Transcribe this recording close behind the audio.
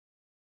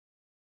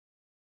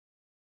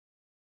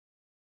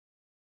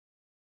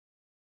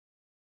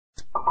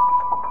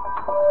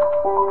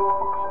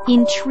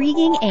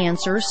Intriguing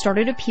answers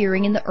started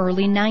appearing in the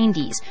early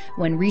 90s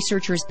when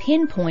researchers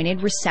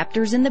pinpointed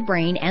receptors in the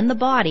brain and the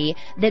body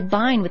that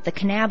bind with the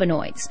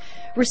cannabinoids.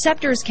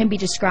 Receptors can be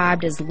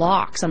described as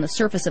locks on the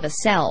surface of a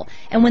cell,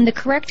 and when the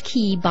correct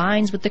key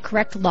binds with the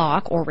correct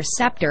lock or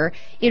receptor,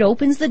 it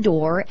opens the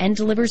door and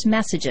delivers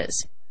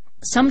messages.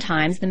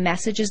 Sometimes the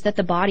message is that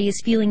the body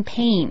is feeling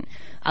pain.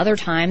 Other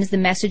times the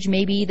message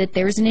may be that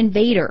there's an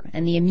invader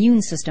and the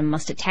immune system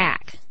must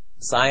attack.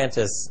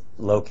 Scientists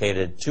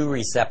located two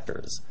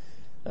receptors,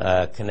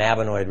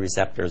 cannabinoid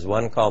receptors,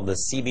 one called the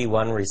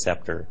CB1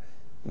 receptor,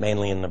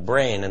 mainly in the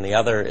brain, and the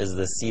other is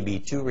the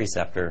CB2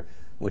 receptor,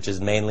 which is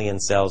mainly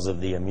in cells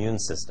of the immune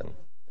system.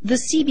 The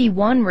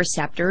CB1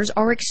 receptors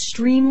are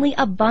extremely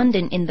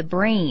abundant in the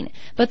brain,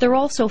 but they're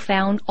also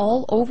found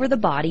all over the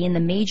body in the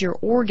major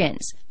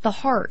organs, the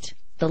heart,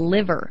 the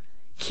liver,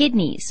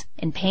 kidneys,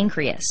 and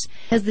pancreas,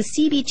 as the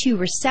CB2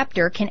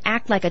 receptor can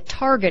act like a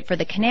target for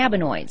the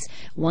cannabinoids.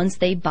 Once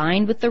they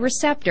bind with the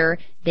receptor,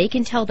 they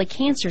can tell the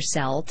cancer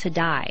cell to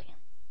die.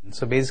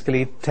 So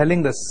basically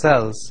telling the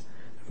cells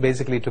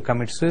basically to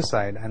commit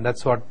suicide, and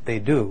that's what they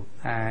do.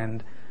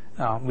 And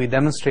we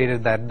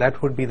demonstrated that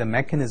that would be the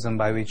mechanism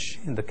by which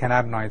the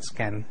cannabinoids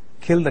can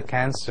kill the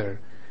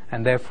cancer,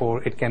 and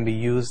therefore it can be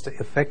used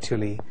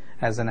effectively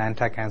as an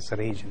anti-cancer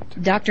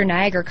agent. Dr.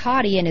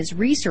 Nagarkoti and his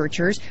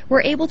researchers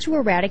were able to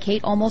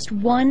eradicate almost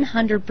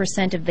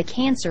 100% of the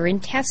cancer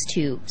in test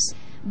tubes.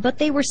 But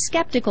they were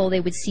skeptical they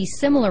would see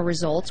similar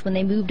results when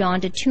they moved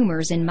on to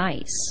tumors in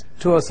mice.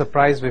 To our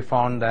surprise, we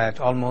found that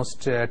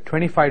almost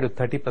 25 to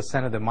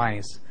 30% of the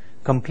mice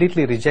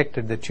completely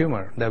rejected the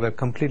tumor. They were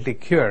completely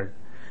cured.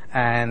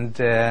 And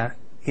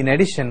in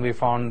addition, we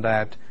found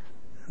that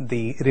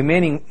the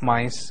remaining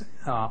mice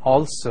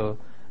also,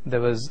 there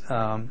was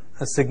a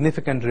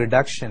significant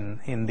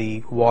reduction in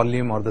the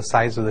volume or the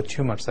size of the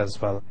tumors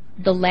as well.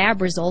 The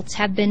lab results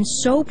have been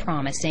so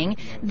promising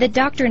that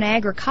Dr.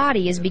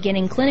 Nagarkoti is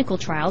beginning clinical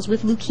trials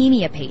with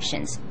leukemia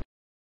patients.